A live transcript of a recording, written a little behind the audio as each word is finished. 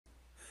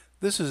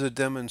This is a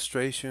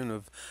demonstration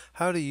of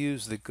how to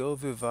use the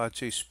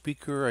GoVivace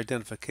speaker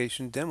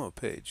identification demo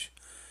page.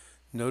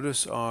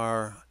 Notice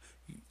our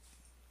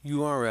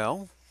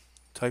URL.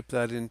 Type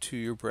that into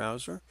your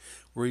browser.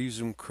 We're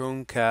using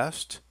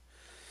Chromecast.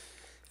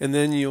 And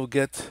then you'll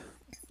get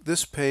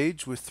this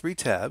page with three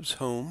tabs: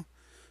 Home,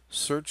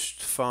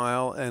 Searched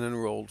File, and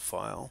Enrolled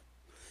File.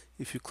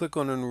 If you click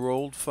on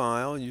Enrolled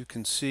File, you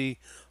can see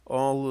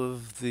all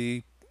of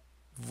the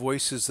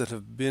voices that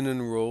have been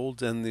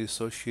enrolled and the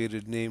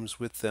associated names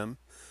with them.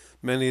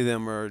 Many of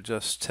them are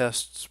just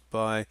tests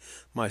by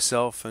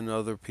myself and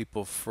other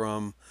people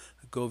from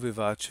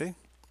GoVivace.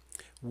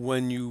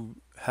 When you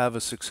have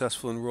a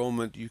successful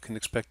enrollment, you can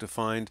expect to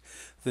find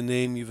the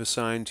name you've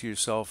assigned to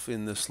yourself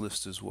in this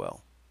list as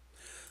well.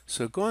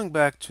 So going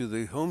back to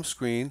the home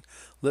screen,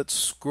 let's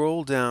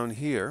scroll down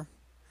here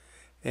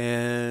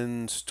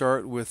and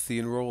start with the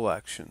enroll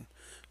action.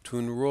 To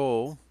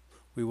enroll,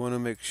 we want to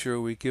make sure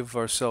we give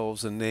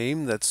ourselves a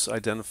name that's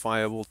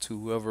identifiable to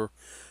whoever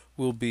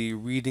will be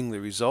reading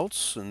the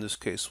results. In this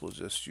case, we'll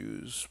just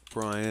use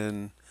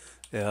Brian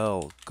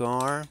L.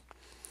 Gar.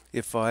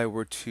 If I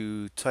were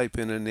to type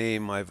in a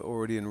name I've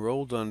already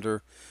enrolled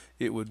under,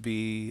 it would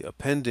be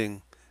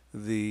appending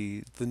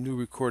the new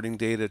recording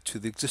data to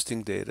the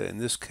existing data. In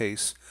this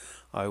case,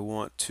 I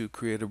want to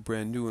create a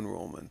brand new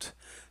enrollment.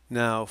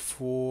 Now,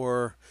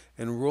 for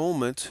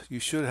enrollment, you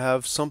should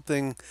have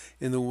something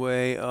in the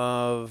way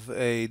of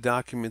a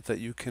document that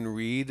you can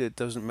read. It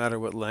doesn't matter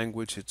what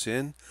language it's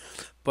in,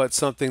 but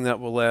something that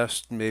will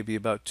last maybe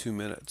about 2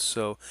 minutes.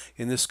 So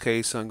in this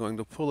case, I'm going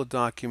to pull a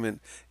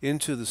document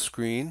into the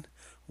screen,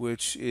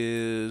 which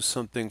is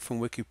something from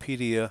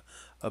Wikipedia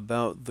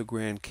about the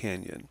Grand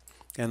Canyon.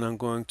 And I'm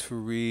going to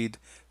read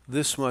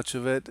this much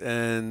of it,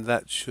 and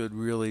that should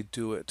really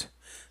do it.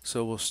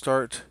 So we'll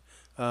start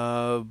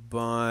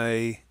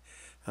by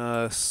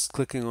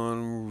clicking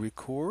on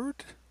record,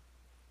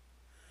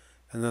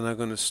 and then I'm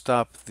going to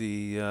stop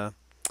the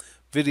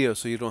video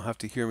so you don't have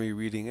to hear me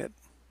reading it.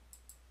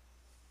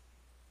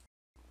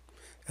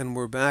 And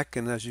we're back,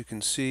 and as you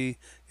can see,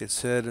 it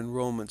said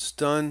enrollment's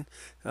done.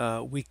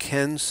 We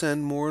can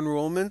send more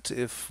enrollment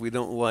if we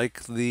don't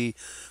like the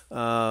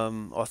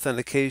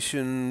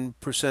authentication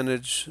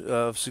percentage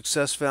of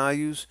success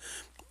values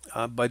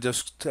by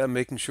just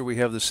making sure we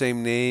have the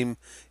same name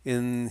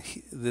in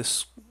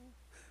this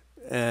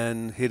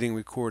and hitting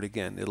record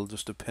again. It'll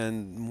just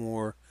append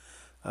more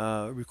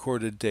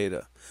recorded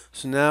data.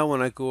 So now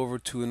when I go over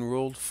to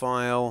enrolled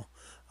file,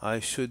 I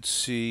should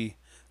see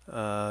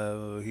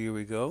here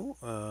we go,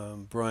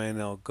 Brian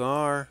L.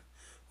 Gar,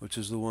 which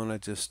is the one I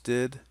just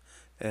did,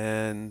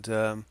 and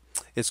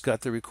it's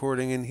got the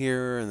recording in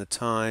here and the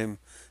time,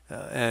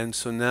 and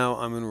so now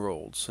I'm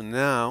enrolled. So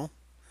now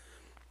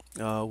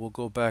we'll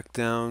go back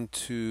down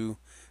to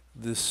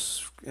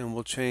this, and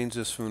we'll change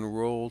this from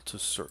enroll to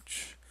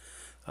search.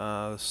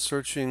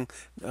 Searching,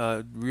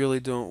 really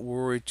don't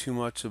worry too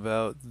much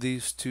about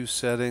these two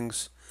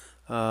settings.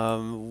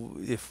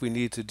 If we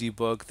need to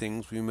debug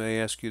things, we may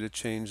ask you to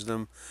change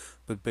them,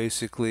 but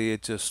basically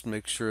it just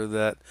makes sure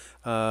that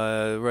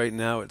right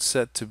now it's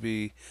set to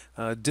be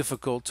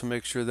difficult to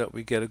make sure that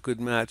we get a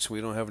good match and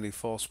we don't have any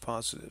false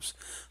positives.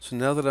 So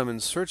now that I'm in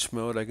search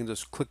mode, I can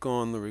just click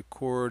on the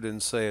record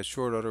and say a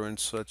short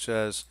utterance such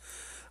as,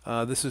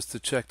 this is to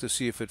check to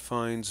see if it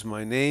finds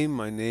my name.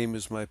 My name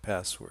is my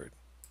password.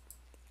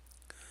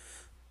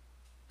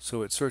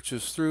 So it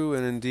searches through,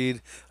 and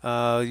indeed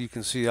you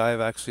can see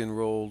I've actually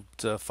enrolled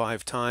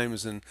 5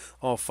 times, and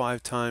all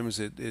 5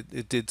 times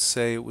it did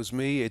say it was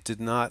me. It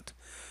did not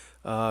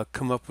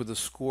come up with a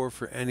score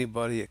for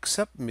anybody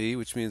except me,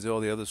 which means all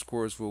the other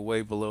scores were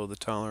way below the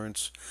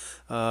tolerance.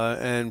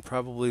 And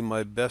probably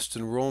my best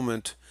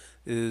enrollment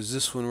is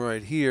this one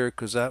right here,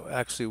 because that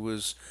actually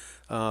was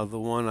the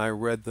one I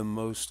read the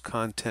most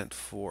content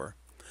for.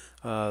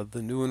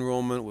 The new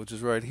enrollment, which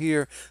is right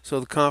here. So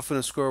the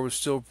confidence score was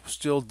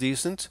still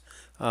decent.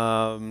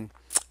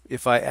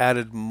 If I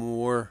added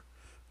more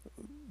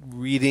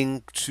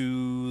reading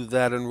to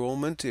that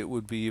enrollment, it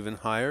would be even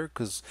higher,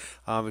 because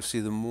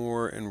obviously the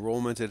more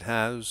enrollment it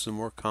has, the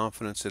more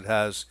confidence it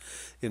has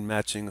in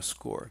matching a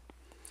score.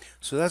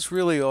 So that's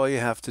really all you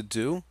have to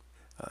do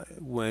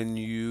when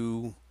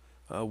you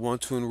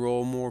want to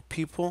enroll more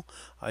people.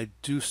 I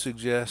do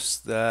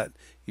suggest that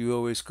you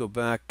always go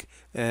back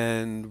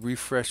and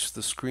refresh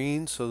the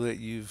screen so that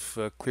you've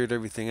cleared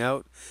everything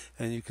out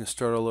and you can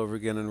start all over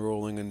again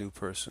enrolling a new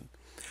person.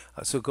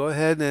 So go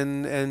ahead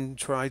and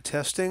try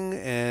testing,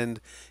 and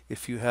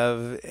if you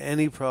have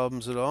any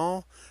problems at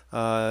all,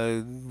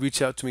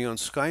 reach out to me on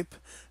Skype.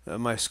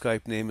 My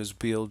Skype name is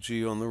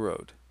BLG on the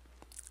road.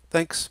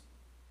 Thanks.